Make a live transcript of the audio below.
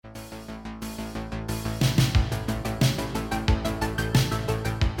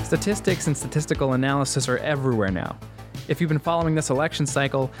Statistics and statistical analysis are everywhere now. If you've been following this election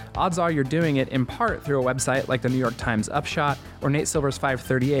cycle, odds are you're doing it in part through a website like the New York Times Upshot or Nate Silver's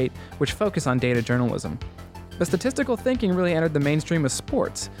 538, which focus on data journalism. But statistical thinking really entered the mainstream of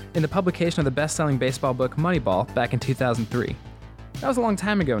sports in the publication of the best-selling baseball book Moneyball back in 2003. That was a long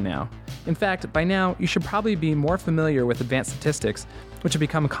time ago now. In fact, by now, you should probably be more familiar with advanced statistics, which have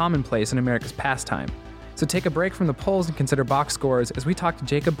become commonplace in America's pastime. So take a break from the polls and consider box scores as we talk to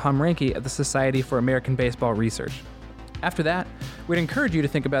Jacob Pomrenke of the Society for American Baseball Research. After that, we'd encourage you to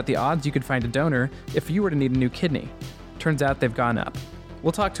think about the odds you could find a donor if you were to need a new kidney. Turns out they've gone up.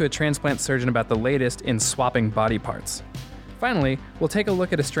 We'll talk to a transplant surgeon about the latest in swapping body parts. Finally, we'll take a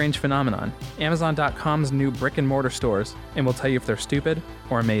look at a strange phenomenon, Amazon.com's new brick-and-mortar stores, and we'll tell you if they're stupid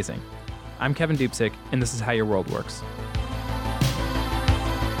or amazing. I'm Kevin Dubczyk, and this is How Your World Works.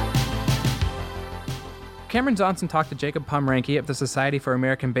 Cameron Johnson talked to Jacob Pomrenke of the Society for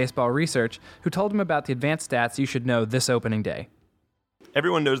American Baseball Research, who told him about the advanced stats you should know this opening day.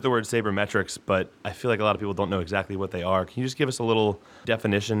 Everyone knows the word sabermetrics, but I feel like a lot of people don't know exactly what they are. Can you just give us a little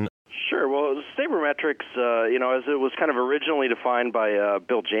definition? Sure. Well, sabermetrics, as it was kind of originally defined by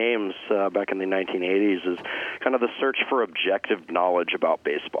Bill James back in the 1980s, is kind of the search for objective knowledge about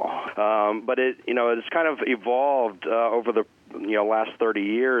baseball. But it's kind of evolved over the last 30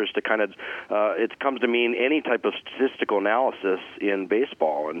 years to kind of, it comes to mean any type of statistical analysis in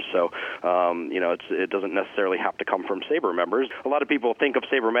baseball. And so, it doesn't necessarily have to come from SABR members. A lot of people think of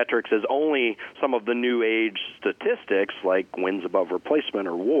sabermetrics as only some of the new age statistics like wins above replacement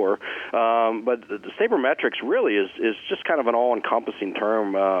or WAR. But the sabermetrics really is just kind of an all-encompassing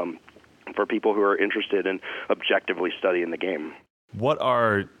term for people who are interested in objectively studying the game. What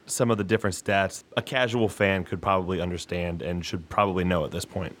are some of the different stats a casual fan could probably understand and should probably know at this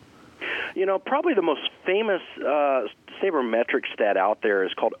point? Probably the most famous sabermetric stat out there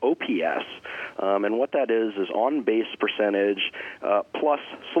is called OPS. And what that is on-base percentage plus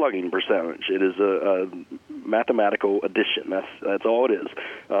slugging percentage. It is a mathematical addition. That's all it is,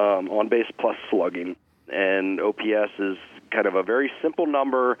 on-base plus slugging. And OPS is kind of a very simple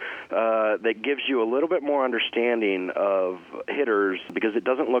number that gives you a little bit more understanding of hitters because it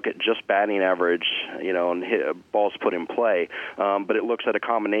doesn't look at just batting average, and balls put in play, but it looks at a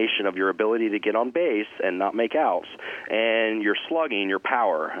combination of your ability to get on base and not make outs and your slugging, your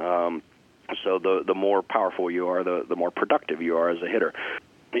power. So the more powerful you are, the more productive you are as a hitter.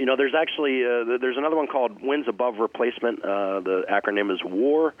 There's actually there's another one called wins above replacement. The acronym is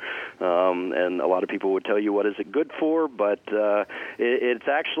WAR, and a lot of people would tell you what is it good for, but it's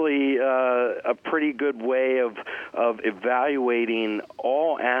actually a pretty good way of evaluating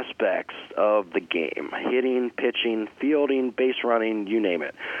all aspects of the game: hitting, pitching, fielding, base running, you name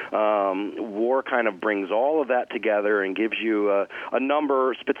it. WAR kind of brings all of that together and gives you a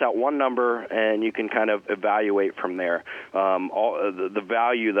number, spits out one number, and you can kind of evaluate from there all the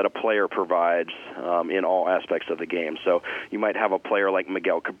value that a player provides in all aspects of the game. So you might have a player like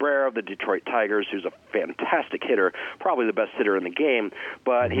Miguel Cabrera of the Detroit Tigers, who's a fantastic hitter, probably the best hitter in the game,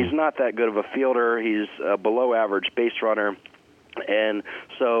 but he's not that good of a fielder. He's a below-average base runner. And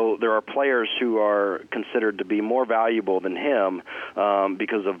so there are players who are considered to be more valuable than him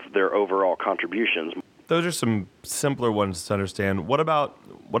because of their overall contributions. Those are some simpler ones to understand. What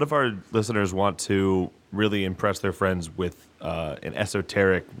if our listeners want to really impress their friends with an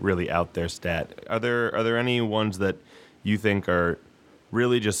esoteric, really out there stat? Are there any ones that you think are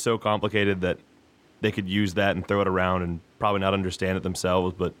really just so complicated that they could use that and throw it around and probably not understand it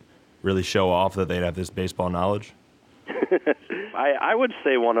themselves, but really show off that they'd have this baseball knowledge? I would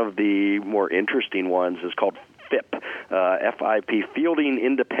say one of the more interesting ones is called FIP, FIP, Fielding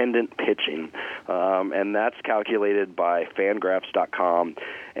Independent Pitching, and that's calculated by Fangraphs.com,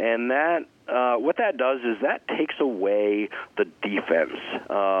 and that what that does is that takes away the defense,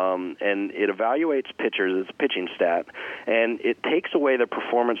 and it evaluates pitchers. It's a pitching stat, and it takes away the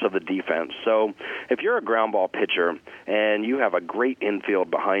performance of the defense. So if you're a ground ball pitcher and you have a great infield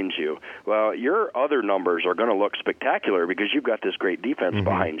behind you, well, your other numbers are going to look spectacular because you've got this great defense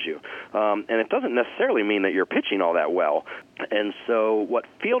behind you. And it doesn't necessarily mean that you're pitching all that well. And so what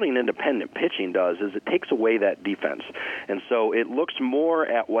fielding independent pitching does is it takes away that defense. And so it looks more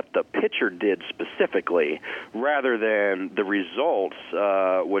at what the pitcher did specifically rather than the results,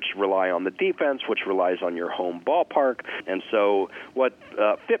 which rely on the defense, which relies on your home ballpark. And so what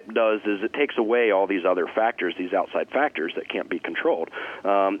FIP does is it takes away all these other factors, these outside factors that can't be controlled.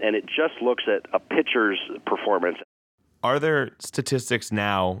 And it just looks at a pitcher's performance. Are there statistics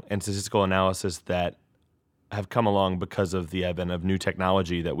now and statistical analysis that have come along because of the advent of new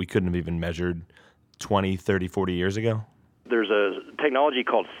technology that we couldn't have even measured 20, 30, 40 years ago? there's a technology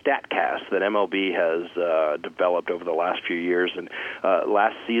called StatCast that MLB has developed over the last few years, and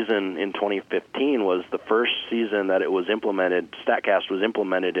last season in 2015 was the first season that it was implemented. StatCast was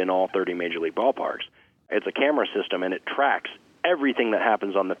implemented in all 30 Major League ballparks. It's a camera system, and it tracks everything that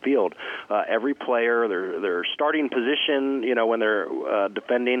happens on the field. Every player, their starting position, when they're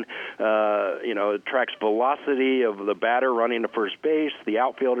defending, it tracks velocity of the batter running to first base, the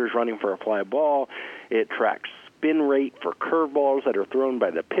outfielders running for a fly ball. It tracks spin rate for curveballs that are thrown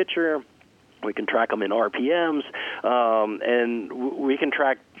by the pitcher. We can track them in RPMs, and we can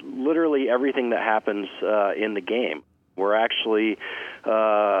track literally everything that happens in the game. We're actually,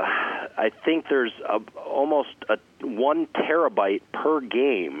 I think there's almost 1 terabyte per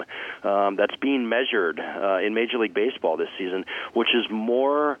game that's being measured in Major League Baseball this season, which is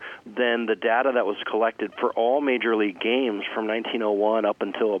more than the data that was collected for all Major League games from 1901 up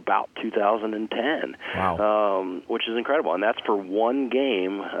until about 2010. Wow. Which is incredible, and that's for one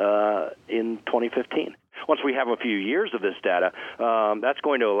game in 2015. Once we have a few years of this data, that's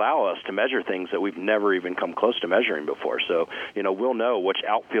going to allow us to measure things that we've never even come close to measuring before. So, we'll know which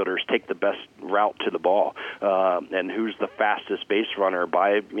outfielders take the best route to the ball, and who's the fastest base runner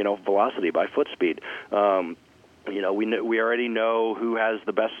by, velocity, by foot speed. We already know who has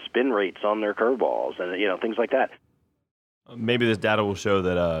the best spin rates on their curveballs, and things like that. Maybe this data will show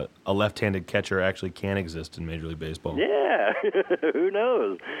that a left-handed catcher actually can exist in Major League Baseball. Yeah, who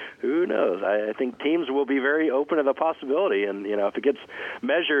knows? I think teams will be very open to the possibility, and if it gets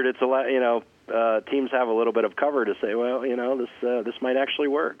measured, it's a lot. Teams have a little bit of cover to say, well, this might actually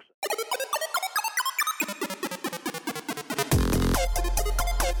work.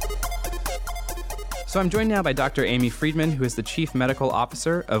 So I'm joined now by Dr. Amy Friedman, who is the Chief Medical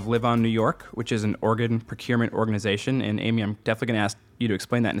Officer of Live On New York, which is an organ procurement organization. And Amy, I'm definitely going to ask you to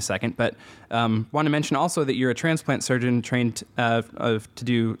explain that in a second. But want to mention also that you're a transplant surgeon trained to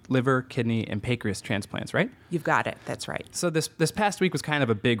do liver, kidney, and pancreas transplants, right? You've got it. That's right. So this past week was kind of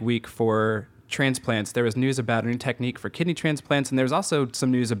a big week for transplants. There was news about a new technique for kidney transplants, and there's also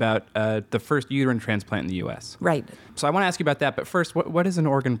some news about the first uterine transplant in the U.S. Right. So I want to ask you about that, but first, what is an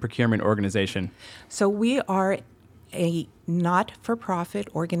organ procurement organization? So we are a not-for-profit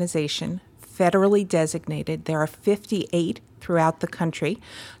organization, federally designated. There are 58 throughout the country.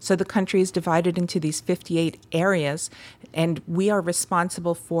 So the country is divided into these 58 areas, and we are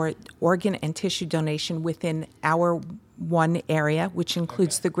responsible for organ and tissue donation within our one area, which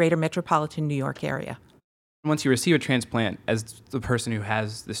includes the greater metropolitan New York area. Once you receive a transplant, as the person who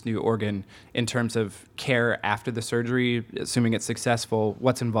has this new organ, in terms of care after the surgery, assuming it's successful,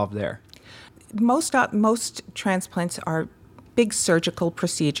 what's involved there? Most transplants are big surgical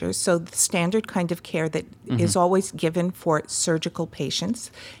procedures, so the standard kind of care that is always given for surgical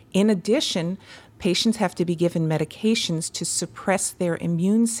patients. In addition, patients have to be given medications to suppress their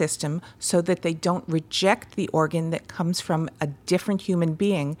immune system so that they don't reject the organ that comes from a different human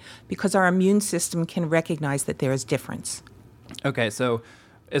being, because our immune system can recognize that there is difference. Okay, so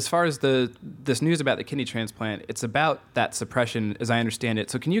as far as this news about the kidney transplant, it's about that suppression, as I understand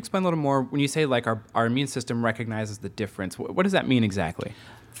it. So can you explain a little more when you say our immune system recognizes the difference? What does that mean exactly?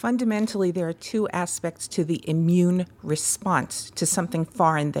 Fundamentally, there are two aspects to the immune response to something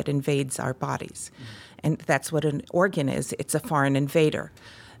foreign that invades our bodies. And that's what an organ is. It's a foreign invader.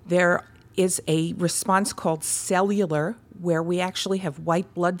 There is a response called cellular, where we actually have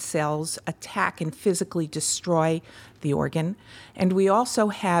white blood cells attack and physically destroy the organ. And we also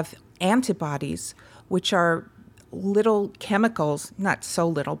have antibodies, which are little chemicals, not so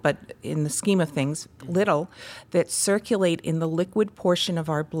little, but in the scheme of things, little, that circulate in the liquid portion of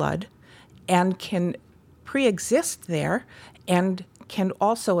our blood and can pre-exist there and can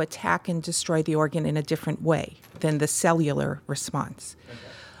also attack and destroy the organ in a different way than the cellular response. Okay.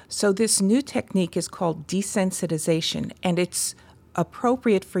 So this new technique is called desensitization, and it's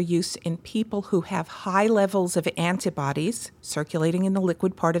appropriate for use in people who have high levels of antibodies circulating in the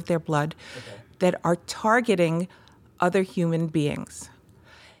liquid part of their blood that are targeting other human beings,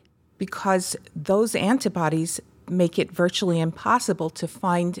 because those antibodies make it virtually impossible to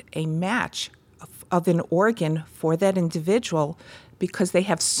find a match of an organ for that individual, because they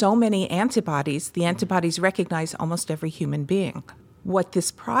have so many antibodies. The antibodies recognize almost every human being. What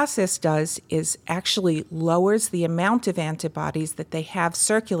this process does is actually lowers the amount of antibodies that they have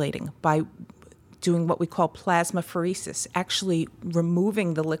circulating by doing what we call plasmapheresis, actually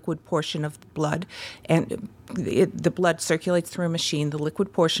removing the liquid portion of the blood, and the blood circulates through a machine. The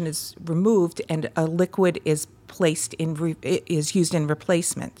liquid portion is removed, and a liquid is used in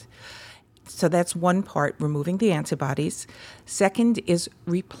replacement. So that's one part, removing the antibodies. Second is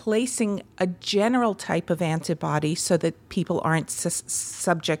replacing a general type of antibody so that people aren't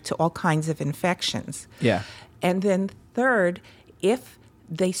subject to all kinds of infections. Yeah. And then third, if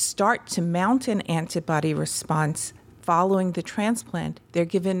they start to mount an antibody response following the transplant, they're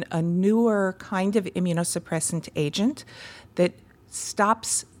given a newer kind of immunosuppressant agent that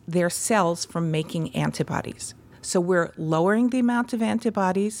stops their cells from making antibodies. So we're lowering the amount of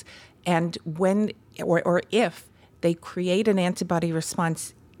antibodies, and when or if they create an antibody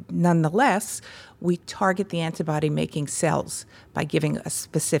response nonetheless, we target the antibody-making cells by giving a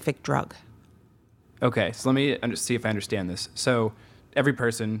specific drug. Okay, so let me see if I understand this. So every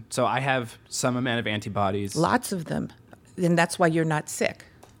person, so I have some amount of antibodies. Lots of them, and that's why you're not sick.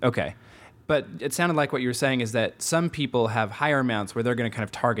 Okay. But it sounded like what you were saying is that some people have higher amounts where they're going to kind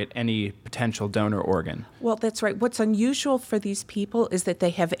of target any potential donor organ. Well, that's right. What's unusual for these people is that they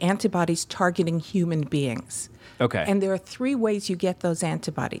have antibodies targeting human beings. Okay. And there are three ways you get those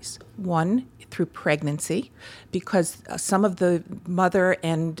antibodies. One, through pregnancy, because some of the mother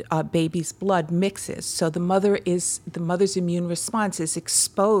and baby's blood mixes. So the mother's immune response is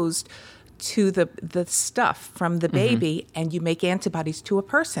exposed to the stuff from the baby, and you make antibodies to a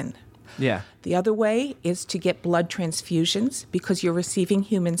person. Yeah. The other way is to get blood transfusions because you're receiving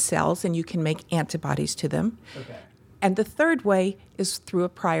human cells and you can make antibodies to them. Okay. And the third way is through a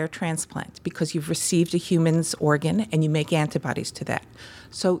prior transplant because you've received a human's organ and you make antibodies to that.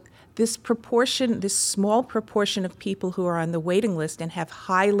 So this small proportion of people who are on the waiting list and have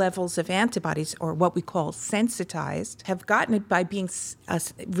high levels of antibodies, or what we call sensitized, have gotten it by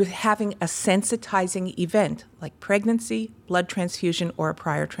having a sensitizing event like pregnancy, blood transfusion, or a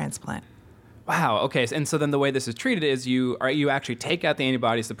prior transplant. Wow. Okay. And so then the way this is treated is you actually take out the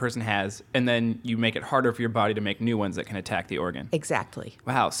antibodies the person has, and then you make it harder for your body to make new ones that can attack the organ. Exactly.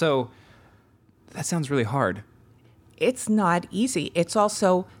 Wow. So that sounds really hard. It's not easy. It's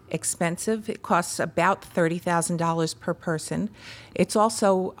also expensive. It costs about $30,000 per person. It's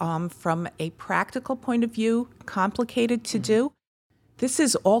also, from a practical point of view, complicated to do. This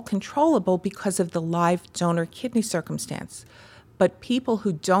is all controllable because of the live donor kidney circumstance. But people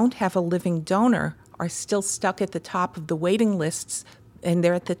who don't have a living donor are still stuck at the top of the waiting lists, and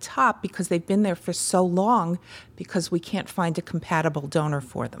they're at the top because they've been there for so long because we can't find a compatible donor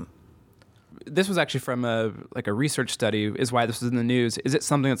for them. This was actually from a research study, is why this was in the news. Is it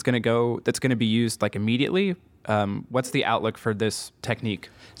something that's going to be used like immediately? What's the outlook for this technique?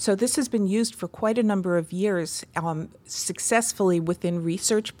 So this has been used for quite a number of years successfully within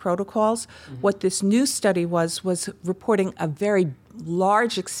research protocols. What this new study was reporting a very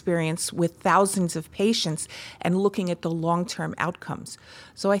large experience with thousands of patients and looking at the long-term outcomes.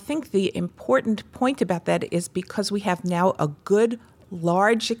 So I think the important point about that is because we have now a good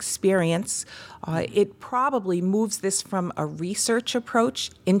large experience, it probably moves this from a research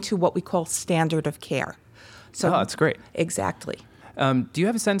approach into what we call standard of care. So, that's great. Exactly. Do you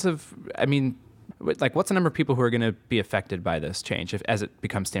have a sense of, what's the number of people who are going to be affected by this change as it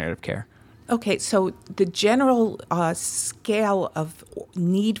becomes standard of care? Okay, so the general scale of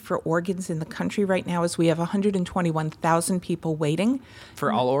need for organs in the country right now is we have 121,000 people waiting.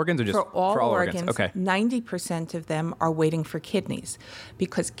 For all organs or just for all organs? Okay. 90% of them are waiting for kidneys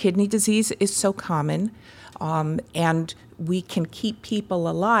because kidney disease is so common, and we can keep people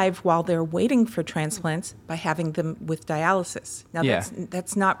alive while they're waiting for transplants by having them with dialysis. Now,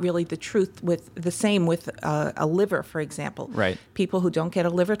 that's not really the truth with a liver, for example. Right. People who don't get a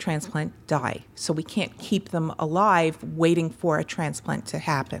liver transplant die, so we can't keep them alive waiting for a transplant to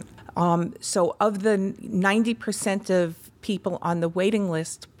happen. So of the 90% of people on the waiting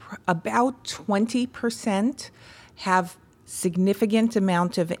list, about 20% have significant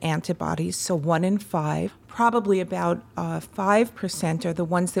amount of antibodies, so 1 in 5. Probably about 5% are the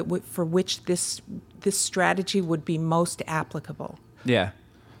ones for which this strategy would be most applicable. Yeah.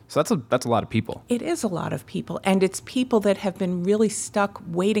 So that's a lot of people. It is a lot of people, and it's people that have been really stuck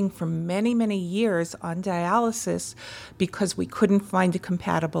waiting for many, many years on dialysis because we couldn't find a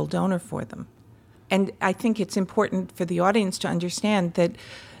compatible donor for them. And I think it's important for the audience to understand that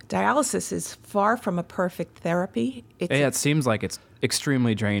dialysis is far from a perfect therapy. It seems like it's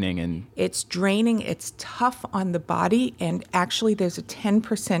extremely draining. It's draining, it's tough on the body, and actually there's a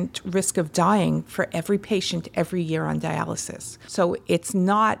 10% risk of dying for every patient every year on dialysis. So it's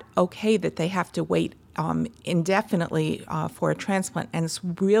not okay that they have to wait indefinitely for a transplant, and it's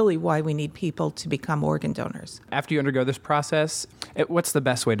really why we need people to become organ donors. After you undergo this process, what's the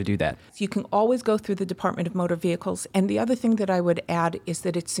best way to do that? You can always go through the Department of Motor Vehicles, and the other thing that I would add is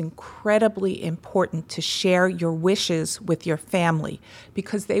that it's incredibly important to share your wishes with your family,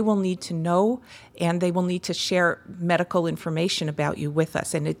 because they will need to know and they will need to share medical information about you with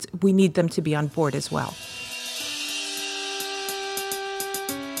us, and we need them to be on board as well.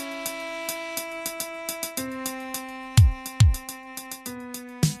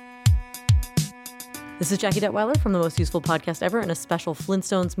 This is Jackie Detweiler from the Most Useful Podcast Ever and a special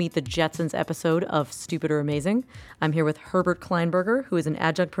Flintstones Meet the Jetsons episode of Stupid or Amazing. I'm here with Herbert Kleinberger, who is an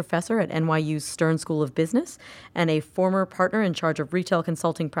adjunct professor at NYU's Stern School of Business and a former partner in charge of retail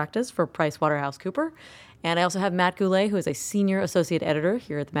consulting practice for PricewaterhouseCoopers. And I also have Matt Goulet, who is a senior associate editor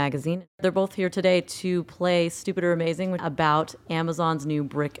here at the magazine. They're both here today to play Stupid or Amazing about Amazon's new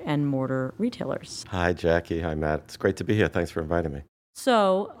brick and mortar retailers. Hi, Jackie. Hi, Matt. It's great to be here. Thanks for inviting me.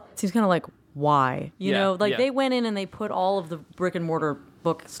 So it seems kind of like, why? You know, yeah. they went in and they put all of the brick and mortar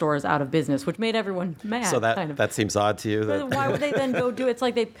bookstores out of business, which made everyone mad. So kind of. that seems odd to you? Why would they then go do it? It's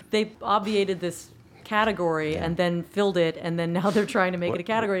like they obviated this category and then filled it, and then now they're trying to make it a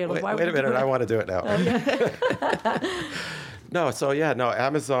category. Wait why a minute, I want to do it now.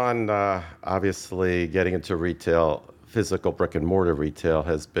 Amazon obviously getting into retail, physical brick and mortar retail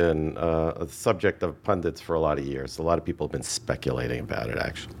has been a subject of pundits for a lot of years. A lot of people have been speculating about it,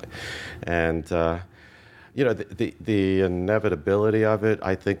 actually. And, the inevitability of it,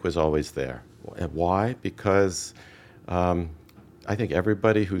 I think, was always there. And why? Because I think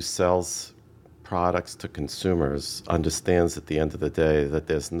everybody who sells products to consumers understands at the end of the day that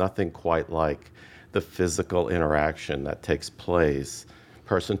there's nothing quite like the physical interaction that takes place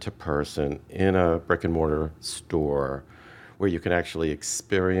person to person in a brick and mortar store where you can actually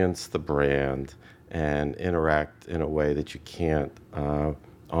experience the brand and interact in a way that you can't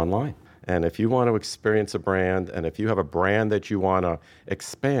online. And if you want to experience a brand, and if you have a brand that you want to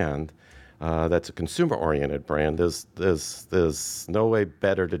expand, that's a consumer-oriented brand, there's no way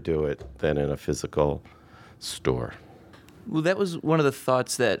better to do it than in a physical store. Well, that was one of the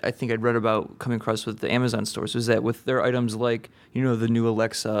thoughts that I think I'd read about coming across with the Amazon stores, was that with their items like, the new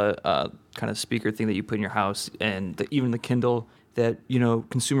Alexa kind of speaker thing that you put in your house, and even the Kindle, that,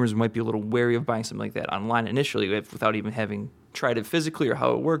 consumers might be a little wary of buying something like that online initially without even having tried it physically or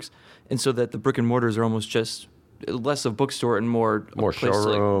how it works. And so that the brick and mortars are almost just less of bookstore and more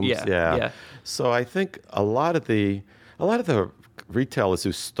showrooms. Yeah. So I think a lot of the retailers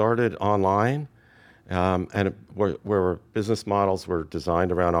who started online and where business models were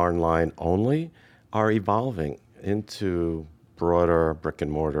designed around online only are evolving into broader brick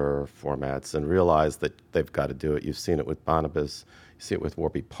and mortar formats and realize that they've got to do it. You've seen it with Barnabas. You see it with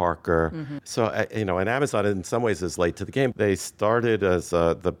Warby Parker. Mm-hmm. So, and Amazon in some ways is late to the game. They started as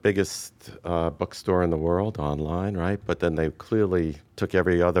the biggest bookstore in the world online, right? But then they clearly took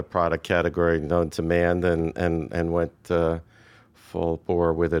every other product category known to man and went full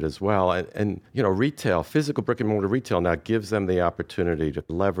bore with it as well. And retail, physical brick and mortar retail now gives them the opportunity to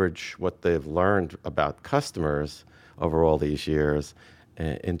leverage what they've learned about customers over all these years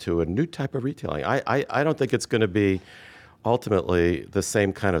into a new type of retailing. I don't think it's going to be ultimately the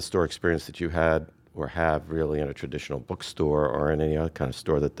same kind of store experience that you had or have really in a traditional bookstore or in any other kind of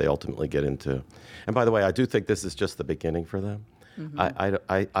store that they ultimately get into. And by the way, I do think this is just the beginning for them.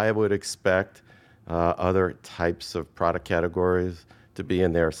 Mm-hmm. I would expect other types of product categories to be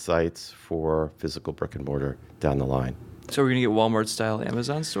in their sites for physical brick and mortar down the line. So we're going to get Walmart-style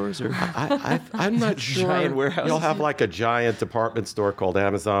Amazon stores? Or I'm not sure. Giant warehouses? You'll have like a giant department store called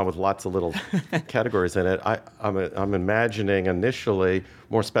Amazon with lots of little categories in it. I'm imagining initially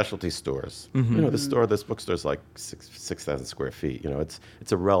more specialty stores. Mm-hmm. This bookstore is like 6,000 square feet.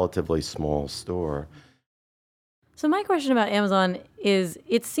 It's a relatively small store. So my question about Amazon is,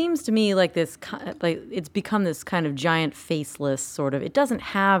 it seems to me like it's become this kind of giant faceless sort of. It doesn't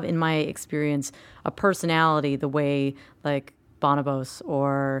have, in my experience, a personality the way like Bonobos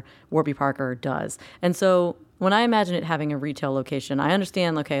or Warby Parker does. And so when I imagine it having a retail location, I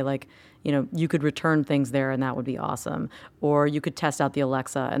understand, you could return things there and that would be awesome. Or you could test out the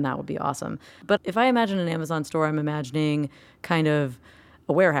Alexa and that would be awesome. But if I imagine an Amazon store, I'm imagining kind of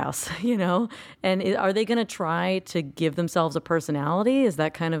a warehouse, and are they going to try to give themselves a personality? Is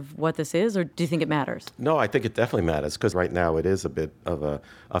that kind of what this is, or do you think it matters? No, I think it definitely matters, because right now it is a bit of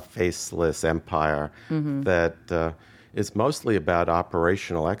a faceless empire that is mostly about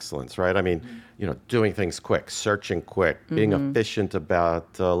operational excellence, right? I mean, doing things quick, searching quick, being efficient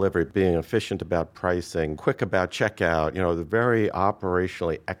about delivery, being efficient about pricing, quick about checkout, very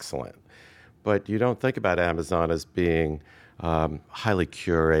operationally excellent. but you don't think about Amazon as being highly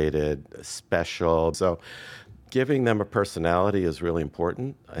curated, special. So giving them a personality is really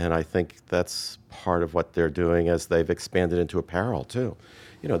important, and I think that's part of what they're doing as they've expanded into apparel too.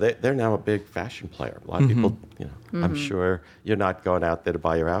 They're now a big fashion player. A lot of people, I'm sure you're not going out there to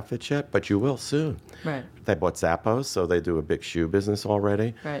buy your outfits yet, but you will soon. Right. They bought Zappos, so they do a big shoe business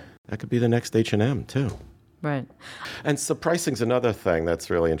already. Right. That could be the next H&M too. Right. And so pricing's another thing that's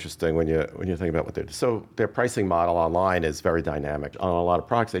really interesting when you think about what they're doing. So their pricing model online is very dynamic. On a lot of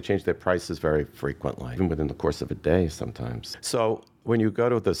products, they change their prices very frequently, even within the course of a day sometimes. So when you go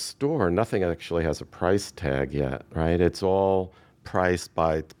to the store, nothing actually has a price tag yet, right? It's all priced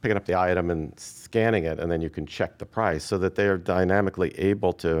by picking up the item and scanning it, and then you can check the price so that they are dynamically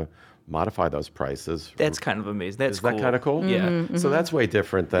able to modify those prices. That's kind of amazing. That's Is that kind of cool? Yeah. Mm-hmm. So that's way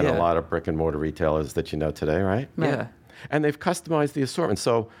different than a lot of brick and mortar retailers that you know today, right? Yeah. And they've customized the assortment.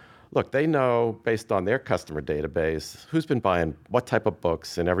 So look, they know based on their customer database who's been buying what type of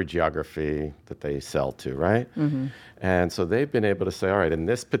books in every geography that they sell to, right? Mm-hmm. And so they've been able to say, all right, in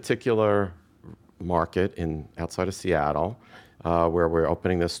this particular market outside of Seattle, where we're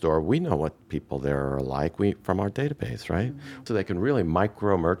opening this store, we know what people there are like from our database, right? Mm-hmm. So they can really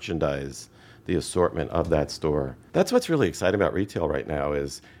micro-merchandise the assortment of that store. That's what's really exciting about retail right now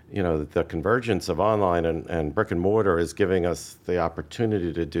is, the convergence of online and brick and mortar is giving us the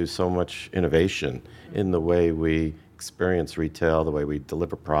opportunity to do so much innovation in the way we experience retail, the way we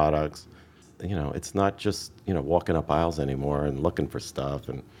deliver products. It's not just, walking up aisles anymore and looking for stuff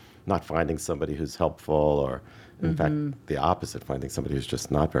and not finding somebody who's helpful or, in fact, the opposite, finding somebody who's just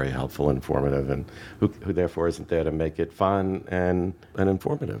not very helpful and informative and who therefore isn't there to make it fun and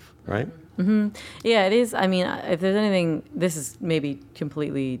informative, right? Mm-hmm. Yeah, it is. I mean, if there's anything, this is maybe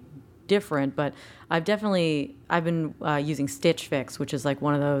completely different, but I've been using Stitch Fix, which is like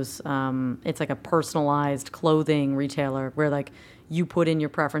one of those, it's like a personalized clothing retailer where like you put in your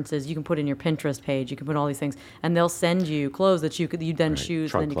preferences, you can put in your Pinterest page, you can put all these things, and they'll send you clothes that you then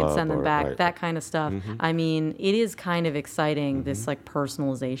choose, and then you can send them back, that kind of stuff. Mm-hmm. I mean, it is kind of exciting, this like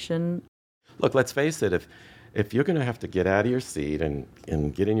personalization. Look, let's face it, if you're going to have to get out of your seat and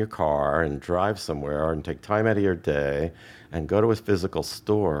get in your car and drive somewhere and take time out of your day and go to a physical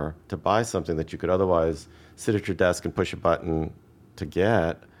store to buy something that you could otherwise sit at your desk and push a button to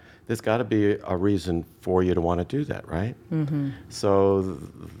get, there's got to be a reason for you to want to do that, right? Mm-hmm. So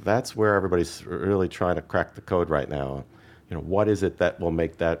that's where everybody's really trying to crack the code right now. What is it that will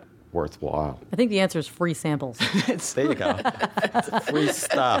make that worthwhile? I think the answer is free samples. There you go. Free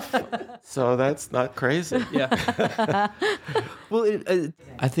stuff. So that's not crazy. Yeah. Well,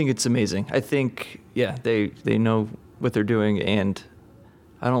 I think it's amazing. I think, they know what they're doing, and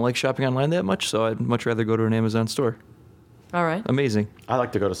I don't like shopping online that much, so I'd much rather go to an Amazon store. All right. Amazing. I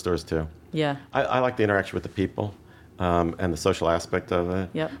like to go to stores too. Yeah. I like the interaction with the people and the social aspect of it.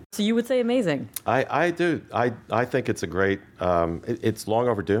 Yep. So you would say amazing. I do. I think it's a great, it's long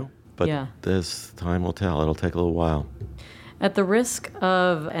overdue, but this time will tell. It'll take a little while. At the risk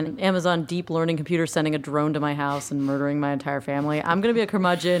of an Amazon deep learning computer sending a drone to my house and murdering my entire family, I'm going to be a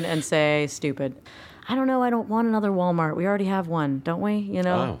curmudgeon and say stupid. I don't know. I don't want another Walmart. We already have one, don't we?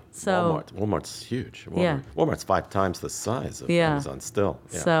 Oh, so Walmart's huge. Walmart's 5 times the size of Amazon still.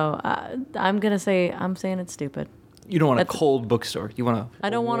 Yeah. So I'm saying it's stupid. You don't want a cold bookstore. You want a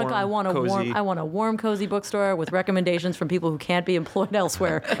I don't want I want a warm, cozy bookstore with recommendations from people who can't be employed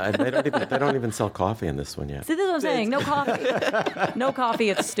elsewhere. They don't even sell coffee in this one yet. See, this is what I'm saying. No coffee. No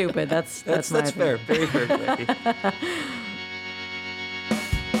coffee. It's stupid. That's my fair. Very fair.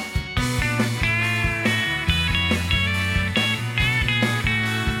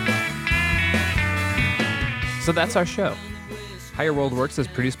 So that's our show. How Your World Works is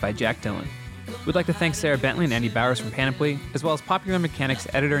produced by Jack Dillon. We'd like to thank Sarah Bentley and Andy Bowers from Panoply, as well as Popular Mechanics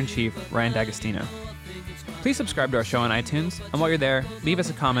Editor-in-Chief Ryan D'Agostino. Please subscribe to our show on iTunes, and while you're there, leave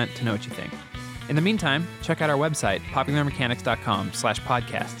us a comment to know what you think. In the meantime, check out our website,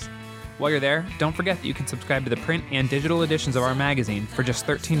 popularmechanics.com/podcasts. While you're there, don't forget that you can subscribe to the print and digital editions of our magazine for just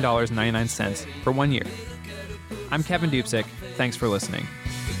 $13.99 for 1 year. I'm Kevin Dupsik. Thanks for listening.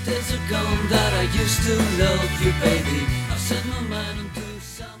 There's a gun that I used to love you, baby. I set my mind